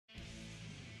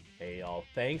y'all.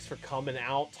 Thanks for coming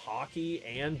out, Taki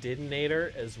and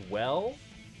Didinator as well.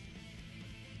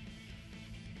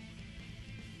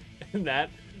 And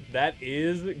that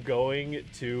is going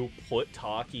to put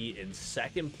Taki in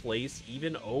second place,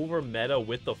 even over Meta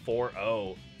with the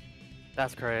 4-0.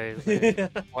 That's crazy.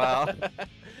 Wow.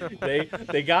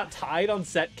 They got tied on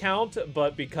set count,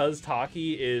 but because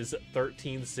Taki is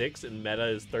 13-6 and Meta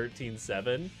is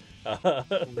 13-7,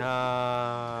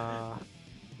 Nah.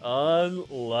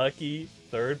 unlucky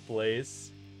third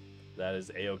place. That is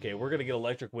a-okay. We're gonna get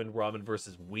Electric Wind Ramen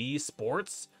versus Wii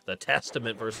Sports, the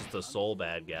Testament versus the Soul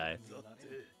Bad Guy.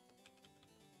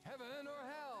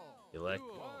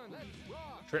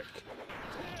 Electric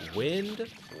Wind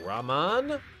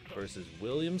Ramen versus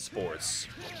William Sports.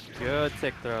 Good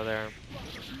tick throw there.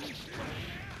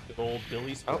 Good old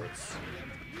Billy Sports.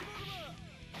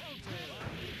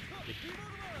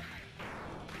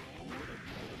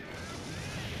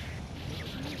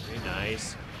 Very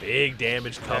nice. Big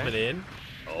damage coming in.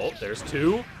 Oh, there's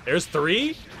 2. There's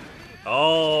 3.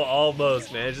 Oh,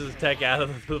 almost. Manages to tech out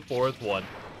of the 4th one.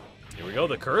 Here we go.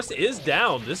 The curse is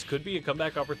down. This could be a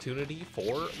comeback opportunity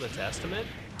for the Testament.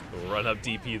 Run up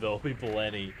DP, though, will be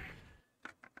plenty.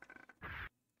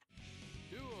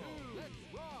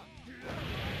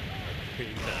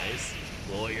 Pretty nice.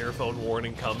 Little earphone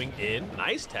warning coming in.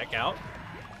 Nice tech out.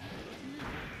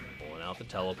 Pulling out the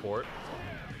teleport.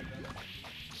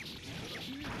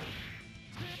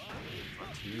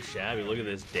 Not too shabby. Look at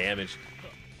this damage.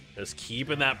 Just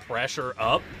keeping that pressure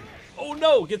up. Oh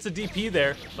no! Gets a DP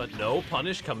there, but no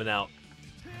punish coming out.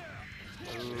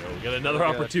 We got another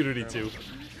opportunity too.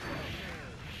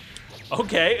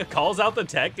 Okay, it calls out the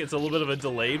tech. It's a little bit of a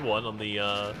delayed one on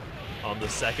the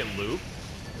second loop.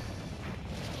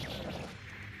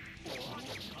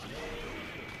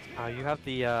 You have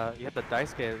the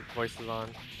Daisuke voices on.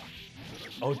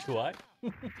 Oh, do I?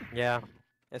 Yeah.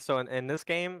 And so in this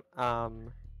game,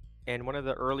 in one of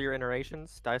the earlier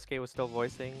iterations, Daisuke was still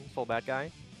voicing Soul Bad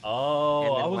Guy. Oh,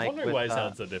 then, I was like, wondering why it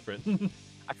sounds so different.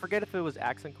 I forget if it was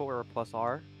accent core or plus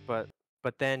R, but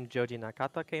then Joji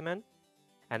Nakata came in,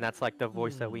 and that's like the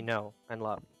voice that we know and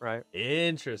love, right?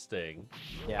 Interesting.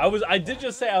 Yeah. I did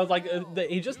just say, I was like,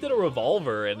 he just did a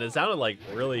revolver, and it sounded like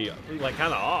really, like,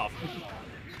 kind of off.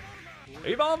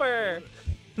 Revolver!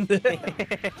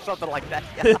 Something like that.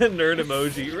 Yeah. Nerd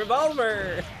emoji.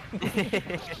 Revolver!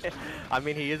 I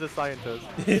mean, he is a scientist.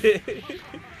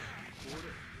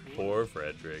 Poor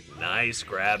Frederick. Nice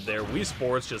grab there. Wii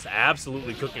Sports just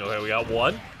absolutely cooking. Okay, we got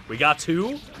 1. We got 2.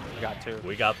 We got 2.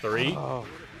 We got 3. Oh.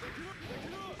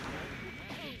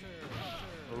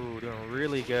 Ooh, doing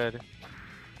really good.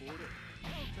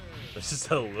 It's just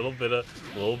a little bit of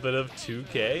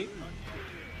 2K.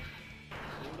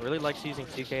 I really likes using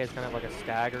 2K as kind of like a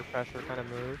stagger pressure kind of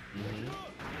move.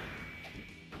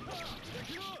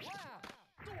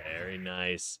 Very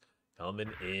nice.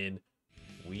 Coming in.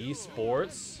 Wii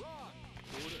Sports.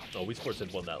 Oh, Wii Sports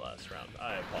had won that last round.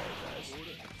 I apologize.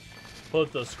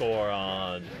 Put the score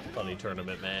on. Funny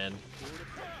tournament, man.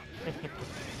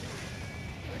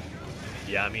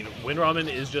 Yeah, I mean, Wind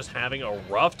Ramen is just having a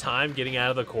rough time getting out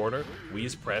of the corner.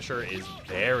 Wii's pressure is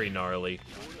very gnarly.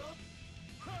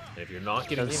 And if you're not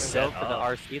getting set go for the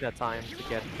RC that time to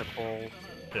get the full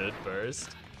good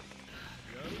burst.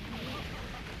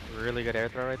 Really good air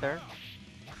throw right there.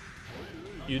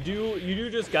 You do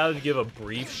just gotta give a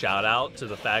brief shout out to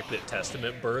the fact that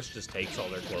Testament Burst just takes all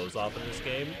their clothes off in this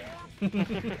game.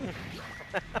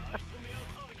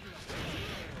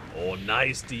 Oh,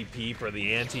 nice DP for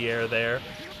the anti-air there.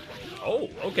 Oh,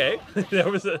 okay. There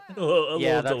was a little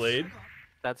delayed.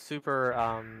 That's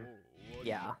super,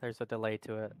 yeah, there's a delay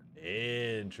to it.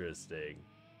 Interesting.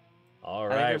 All I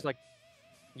right. think there's like,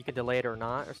 you can delay it or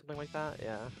not, or something like that,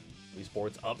 yeah. Wii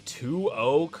Sports up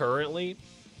 2-0 currently.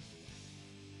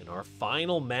 In our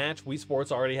final match, Wii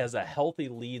Sports already has a healthy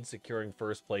lead securing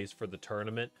first place for the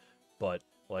tournament, but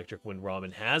Electric Wind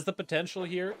Ramen has the potential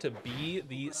here to be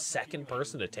the second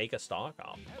person to take a stock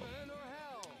off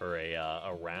for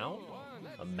a round,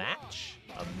 a match,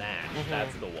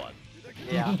 That's the one.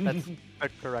 Yeah, that's a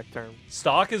correct term.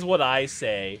 Stock is what I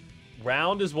say.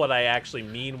 Round is what I actually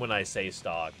mean when I say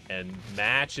stock, and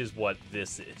match is what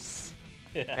this is.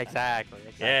 Exactly.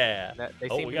 Yeah. They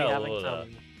seem to be having some.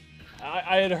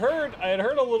 I had heard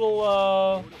a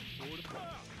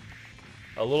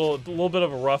little bit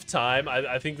of a rough time.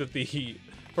 I think that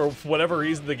for whatever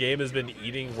reason the game has been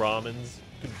eating Ramen's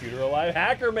computer alive.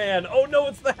 Hacker Man! Oh no,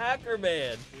 it's the Hacker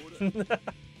Man!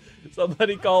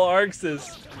 Somebody call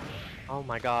Arxis. Oh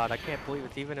my god, I can't believe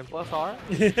it's even in plus R.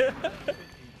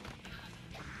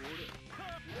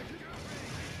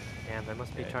 Man, they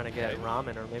must be trying to get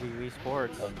Ramen or maybe Wii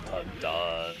Sports. Dun, dun,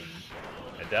 dun.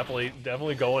 And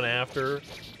definitely going after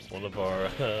one of our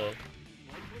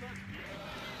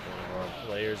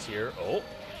players here. Oh,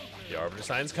 the Arbiter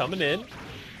Sign's coming in.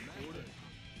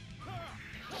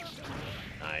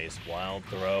 Nice wild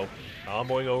throw.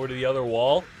 Comboing over to the other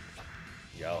wall.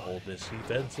 You gotta hold this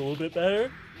defense a little bit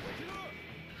better.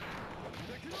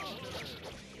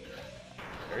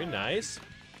 Very nice.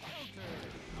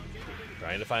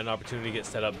 Trying to find an opportunity to get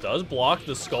set up. Does block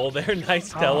the skull there.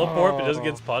 Nice teleport, but doesn't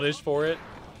get punished for it.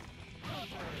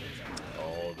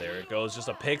 Oh, there it goes. Just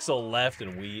a pixel left,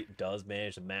 and we does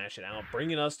manage to mash it out,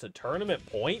 bringing us to tournament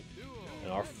point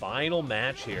in our final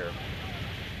match here.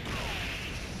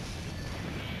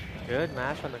 Good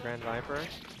mash on the Grand Viper.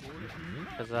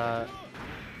 Because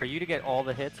for you to get all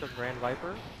the hits of Grand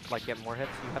Viper, like get more hits,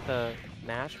 you have to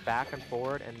mash back and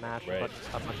forward and mash a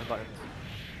bunch of buttons.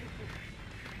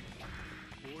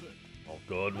 Oh,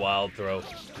 good wild throw.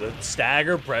 The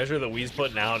stagger pressure that Wii's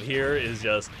putting out here is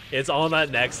just, it's on that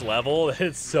next level.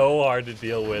 It's so hard to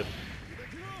deal with.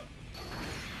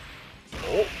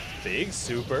 Oh, big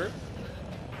super.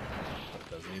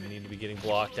 Doesn't even need to be getting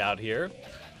blocked out here.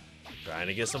 Trying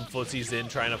to get some footsies in,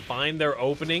 trying to find their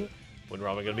opening. When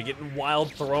Ramen gonna be getting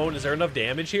wild thrown. Is there enough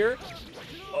damage here?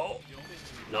 Oh,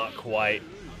 not quite.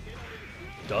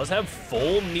 Does have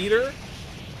full meter.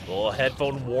 A little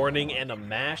headphone warning and a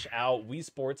mash out. Wii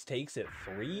Sports takes it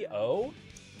 3-0.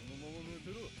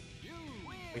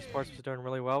 Wii Sports is doing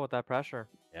really well with that pressure.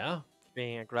 Yeah.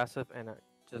 Being aggressive and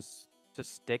just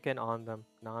sticking on them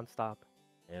nonstop.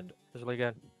 And it's really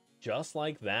good. Just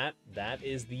like that, that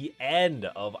is the end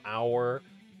of our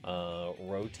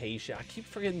rotation. I keep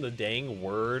forgetting the dang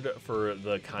word for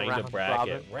the kind of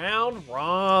bracket. Round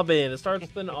robin. It starts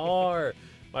with an R.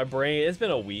 My brain, it's been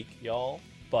a week, y'all.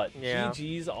 But yeah.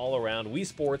 GG's all around. Wii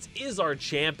Sports is our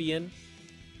champion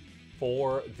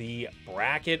for the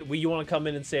bracket. You want to come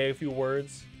in and say a few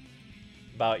words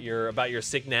about your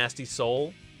sick, nasty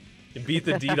soul? And beat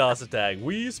the DDoS attack.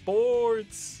 Wii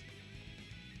Sports!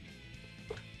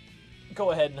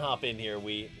 Go ahead and hop in here.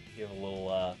 We give a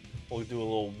little, we'll do a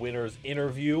little winner's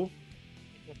interview.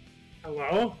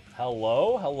 Hello?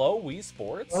 Hello, Wii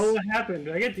Sports. Oh, what happened?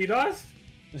 Did I get DDoS?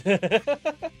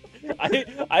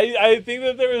 I think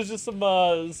that there was just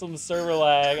some server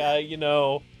lag.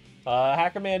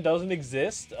 Hackerman doesn't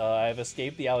exist. I've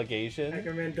escaped the allegation.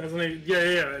 Hackerman doesn't.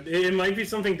 Yeah. It might be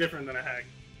something different than a hack.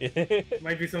 It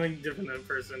might be something different than a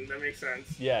person. That makes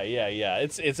sense. Yeah.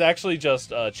 It's actually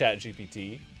just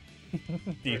ChatGPT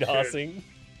DDoSing.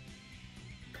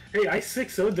 Hey, I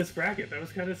 6-0'd this bracket. That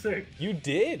was kind of sick. You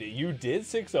did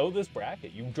 6-0 this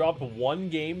bracket. You dropped one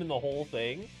game in the whole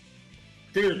thing.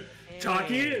 Dude,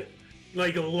 Taki,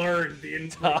 learned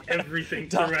everything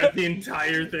throughout the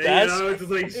entire thing. It's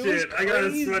just like, shit, I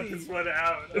gotta sweat this one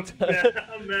out.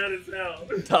 I'm mad as hell.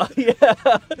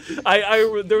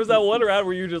 Yeah. There was that one round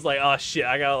where you were just like, oh shit,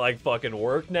 I gotta fucking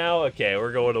work now? Okay,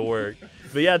 we're going to work.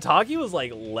 But yeah, Taki was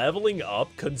leveling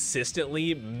up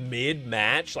consistently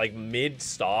mid-match,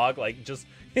 mid-stock, just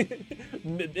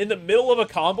in the middle of a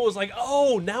combo. It was like,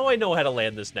 oh, now I know how to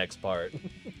land this next part.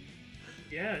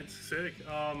 Yeah, it's sick.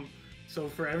 So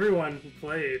for everyone who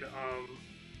played,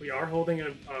 we are holding a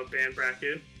band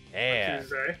bracket on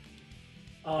Tuesday.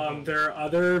 There are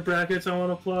other brackets I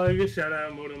want to plug. Shout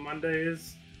out Moto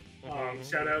Mondays.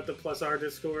 Shout out the Plus R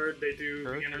Discord. They do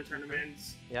beginner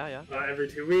tournaments. Yeah. Every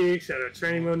 2 weeks. Shout out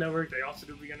Training Mode Network. They also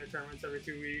do beginner tournaments every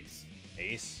 2 weeks.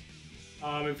 Ace.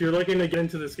 If you're looking to get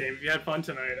into this game, if you had fun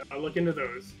tonight, look into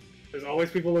those. There's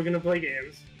always people looking to play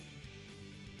games.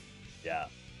 Yeah.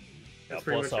 That's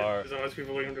pretty much it. There's always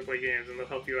people looking to play games, and they'll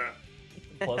help you out.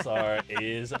 Plus R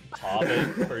is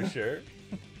popping for sure.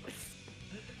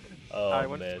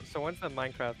 Oh, man. So when's the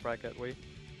Minecraft bracket,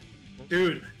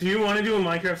 Dude, do you want to do a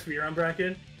Minecraft speedrun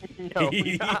bracket?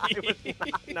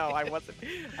 No, I wasn't.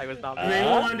 I was not. Maybe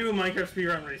we'll want to do a Minecraft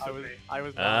speedrun race with me. I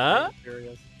was not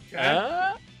serious.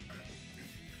 Okay.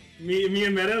 Me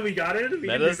and Meta, we got it?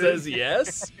 Meta says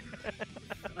yes.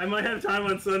 I might have time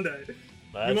on Sunday.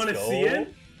 You want to see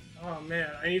it? Oh man,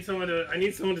 I need someone to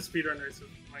speedrun race with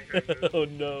Minecraft. Oh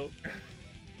no.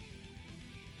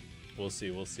 We'll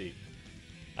see.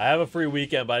 I have a free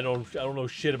weekend, but I don't know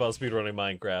shit about speedrunning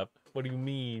Minecraft. What do you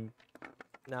mean?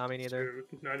 No, me neither.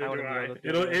 Neither do I.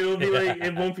 It'll be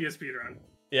it won't be a speedrun.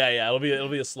 Yeah, it'll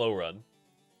be a slow run.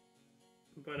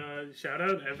 But shout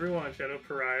out everyone. Shout out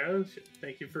Pariah.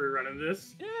 Thank you for running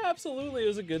this. Yeah, absolutely. It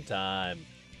was a good time.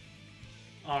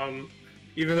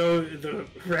 Even though the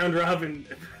round robin's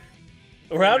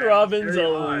a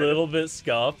little bit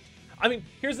scuffed. I mean,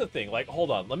 here's the thing. Hold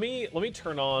on. Let me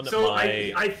turn on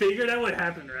I figured out what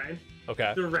happened, right?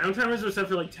 Okay. The round timers were set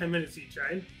for like 10 minutes each,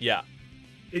 right? Yeah.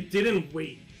 It didn't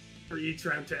wait for each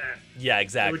round to end. Yeah, It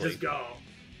exactly. would just go.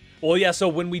 Well, yeah, so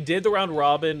when we did the round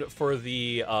robin for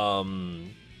the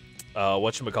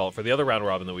whatchamacallit, for the other round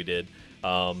robin that we did,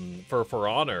 for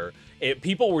Honor,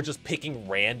 people were just picking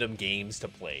random games to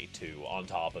play too on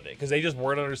top of it because they just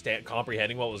weren't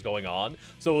comprehending what was going on.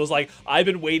 So it was like, I've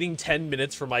been waiting 10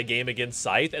 minutes for my game against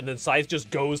Scythe, and then Scythe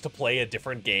just goes to play a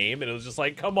different game, and it was just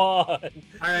like, come on. All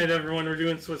right, everyone, we're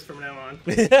doing Swiss from now on.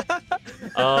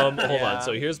 Hold on.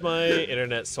 So here's my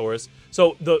internet source.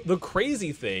 So the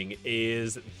crazy thing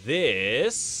is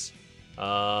this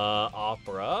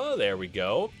Opera. There we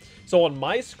go. So on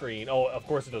my screen, oh, of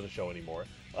course it doesn't show anymore.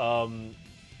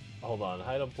 Hold on,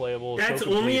 hide unplayable. That's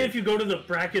only if you go to the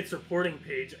brackets reporting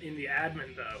page in the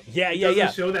admin, though. Yeah, it yeah,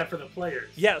 doesn't show that for the players.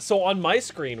 Yeah, so on my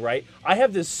screen, right, I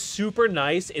have this super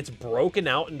nice, it's broken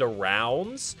out into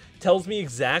rounds, tells me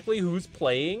exactly who's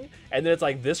playing, and then it's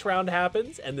like this round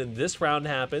happens, and then this round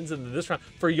happens, and then this round.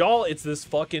 For y'all, it's this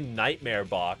fucking nightmare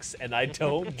box, and I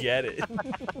don't get it.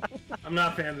 I'm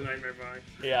not a fan of the nightmare box.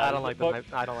 Yeah, I don't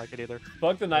like it either.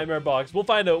 Fuck the nightmare box. We'll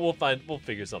find out. We'll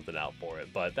figure something out for it.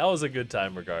 But that was a good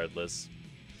time regardless.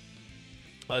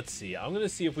 Let's see. I'm gonna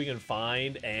see if we can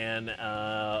find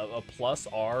a plus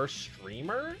R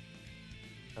streamer.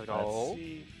 Let's go.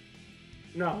 See.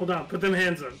 No, hold on. Put them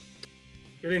hands up.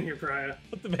 Get in here, Pariah.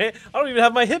 What the man? I don't even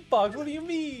have my hitbox. What do you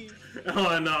mean?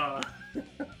 Oh no.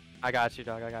 I got you,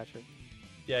 dog. I got you.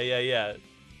 Yeah.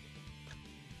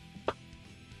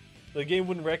 The game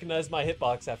wouldn't recognize my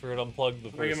hitbox after it unplugged the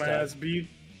first Making my time. ass beat.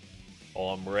 Oh,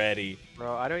 I'm ready.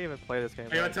 Bro, I don't even play this game.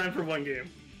 I got time for one game.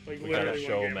 Like We got a literally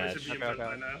show one game. match. I should be in bed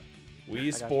by now.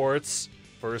 Wii Sports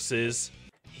versus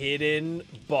Hidden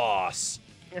Boss.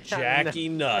 Jackie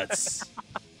Nuts.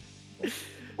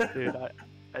 Dude,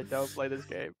 I don't play this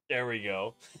game. There we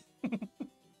go.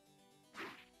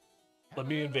 Let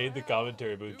me invade the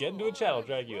commentary booth. Get into a chat, I'll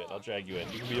drag you in. I'll drag you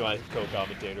in. You can be my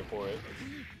co-commentator for it.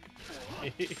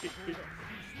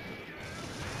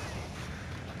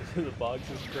 The box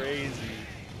is crazy.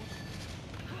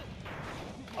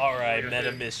 Alright,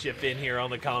 Meta Mischief in here on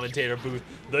the commentator booth.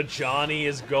 The Johnny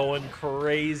is going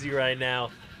crazy right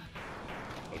now.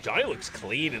 Oh, Johnny looks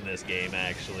clean in this game,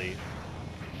 actually.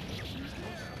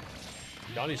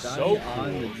 Johnny's so cool.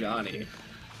 on the Johnny.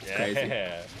 Yeah. Crazy.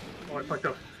 Oh, I fucked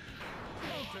up.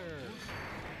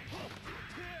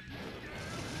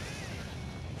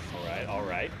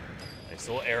 Alright. Nice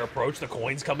little air approach. The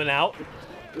coin's coming out.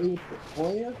 Ooh,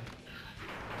 oh,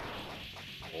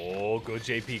 Oh, good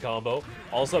JP combo.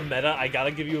 Also, Meta, I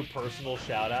gotta give you a personal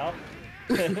shout out.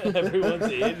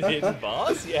 Everyone's in Hidden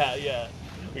Boss? Yeah.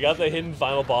 We got the hidden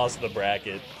final boss of the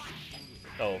bracket.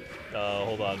 Oh,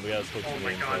 hold on. We gotta switch Oh the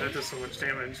my name god, that first. does so much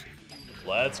damage.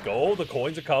 Let's go. The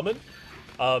coins are coming.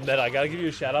 Meta, I gotta give you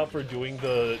a shout out for doing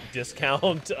the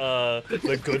discount,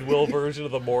 the Goodwill version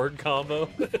of the Morg combo.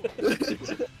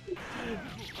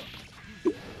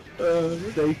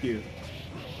 Thank you.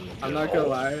 I'm not gonna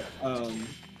lie.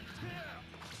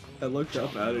 I looked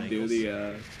up how to do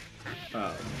the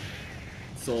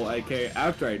Soul IK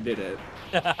after I did it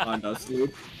on Sleep.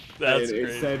 That's and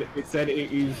great. it said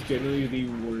it is generally the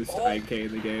worst IK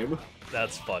in the game.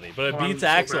 That's funny, but it I'm beats so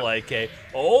Axel bad. IK.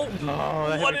 Oh,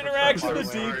 that one hit me interaction for with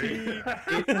sorry.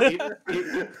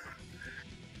 DP.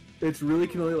 It's really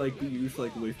can only like be used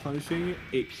like whiff punishing.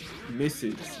 It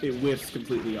misses. It whiffs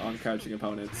completely on crouching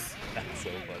opponents. That's so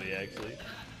funny, actually.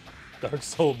 Dark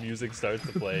Soul music starts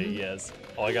to play. Yes.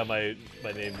 Oh, I got my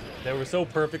name. They were so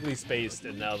perfectly spaced,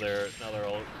 and now they're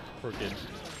all crooked.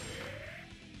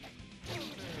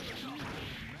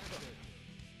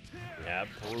 Yeah,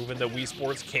 proven that Wii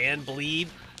Sports can bleed.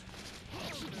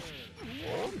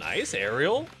 Oh, nice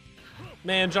aerial.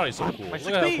 Man, Johnny's so cool. Look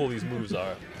at how cool these moves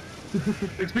are.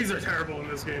 XPs are terrible in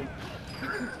this game.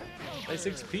 Nice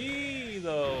XP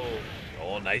though.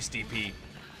 Oh, nice DP.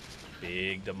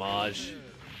 Big damage.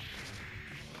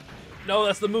 No,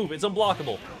 that's the move. It's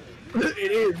unblockable.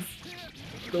 It is.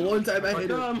 The one time I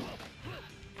hit it. But,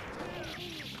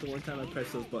 The one time I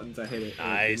press those buttons, I hit it.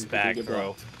 Nice back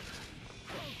throw.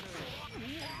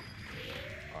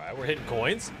 Alright, we're hitting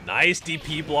coins. Nice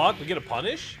DP block. We get a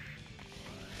punish.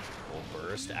 Full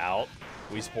burst out.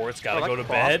 Wii Sports gotta go to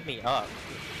bed. Me up.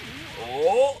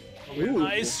 Oh, Ooh.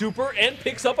 nice super and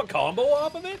picks up a combo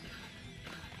off of it.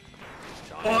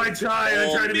 Johnny. oh, I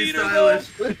tried to be meter though.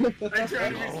 stylish. I tried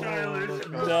to be stylish.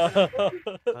 No.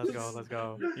 Let's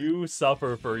go. You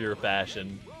suffer for your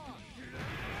fashion.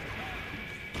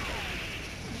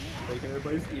 Like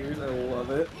everybody's ears, I love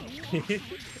it.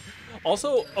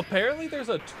 Also, apparently there's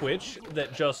a Twitch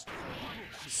that just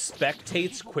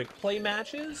spectates quick play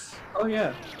matches Oh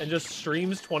yeah. and just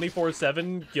streams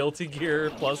 24/7 Guilty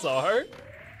Gear plus R.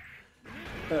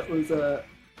 That was I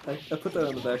put that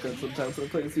on the background sometimes when I'm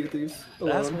playing Sea of Thieves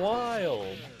alone. That's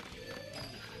wild.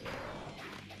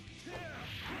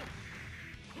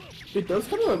 It does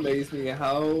kind of amaze me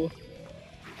how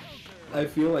I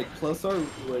feel like Plus R,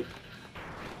 like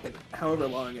however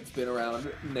long it's been around,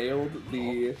 nailed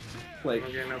the like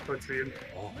I'm getting output speed.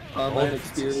 online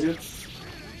experience.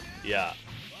 Yeah.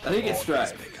 I think it's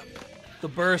Strive. The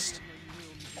burst.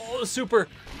 Oh, the super.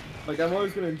 Like I'm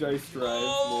always gonna enjoy Strive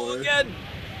Oh, more. again.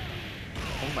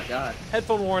 Oh my god.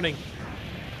 Headphone warning.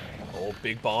 Oh,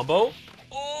 big bombo.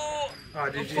 Oh, Oh,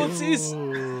 the GG.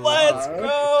 footsies. Let's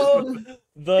go.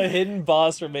 The hidden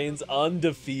boss remains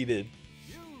undefeated.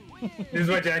 This is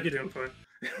my jacket input.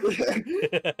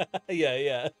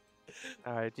 Yeah.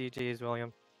 All right, GG's,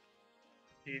 William.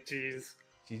 GG's.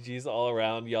 GG's all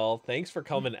around, y'all. Thanks for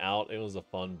coming out. It was a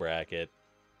fun bracket.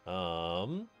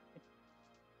 Let's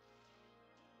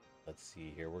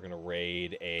see here. We're gonna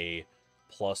raid a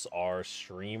plus R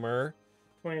streamer.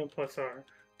 20 plus R.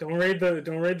 Don't raid the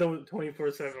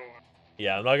 24/7 one.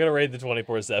 Yeah, I'm not gonna raid the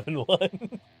 24/7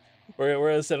 one. We're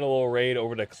gonna send a little raid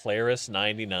over to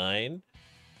Claris99.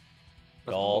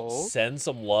 Y'all send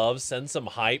some love, send some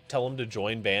hype. Tell them to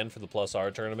join band for the Plus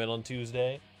R tournament on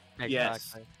Tuesday.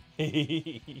 Exactly.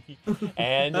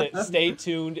 And stay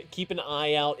tuned. Keep an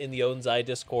eye out in the Odin's Eye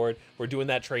Discord. We're doing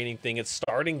that training thing. It's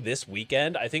starting this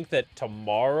weekend. I think that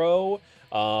tomorrow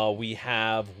we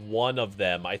have one of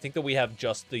them. I think that we have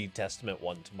just the Testament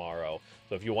one tomorrow.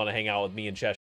 So if you want to hang out with me and Chesh